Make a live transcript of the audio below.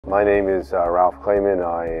My name is Ralph Clayman.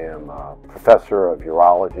 I am a professor of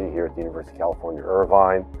urology here at the University of California,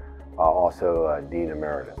 Irvine, also Dean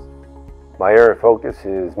Emeritus. My area of focus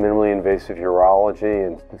is minimally invasive urology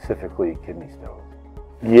and specifically kidney stones.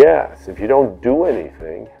 Yes, if you don't do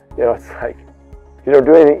anything, it's like, if you don't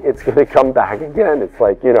do anything, it's going to come back again. It's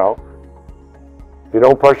like, if you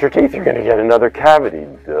don't brush your teeth, you're going to get another cavity.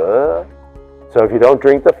 Duh. So if you don't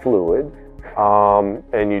drink the fluid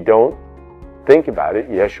and you don't think about it,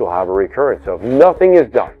 yes, you'll have a recurrence. So if nothing is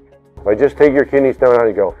done, if I just take your kidney stone out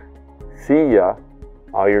and go, see ya,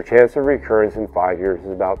 your chance of recurrence in 5 years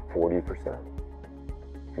is about 40%.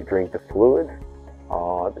 If you drink the fluid,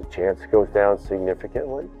 the chance goes down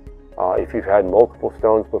significantly. If you've had multiple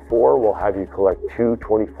stones before, we'll have you collect 2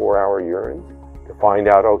 24-hour urines to find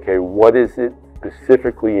out, okay, what is it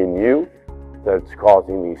specifically in you that's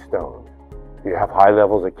causing these stones? Do you have high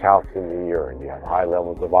levels of calcium in the urine? Do you have high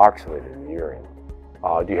levels of oxalate in the urine?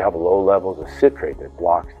 Do you have low levels of citrate that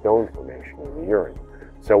blocks stone formation in the urine?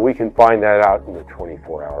 So we can find that out in the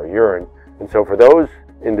 24-hour urine. And so for those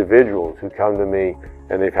individuals who come to me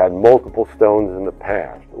and they've had multiple stones in the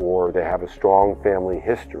past, or they have a strong family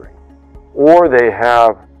history, or they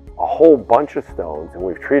have a whole bunch of stones and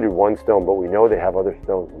we've treated one stone but we know they have other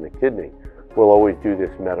stones in the kidney, we'll always do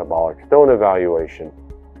this metabolic stone evaluation,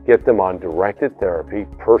 get them on directed therapy,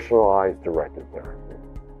 personalized directed therapy.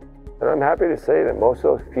 And I'm happy to say that most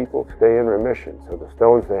of those people stay in remission, so the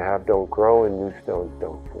stones they have don't grow and new stones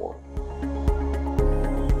don't form.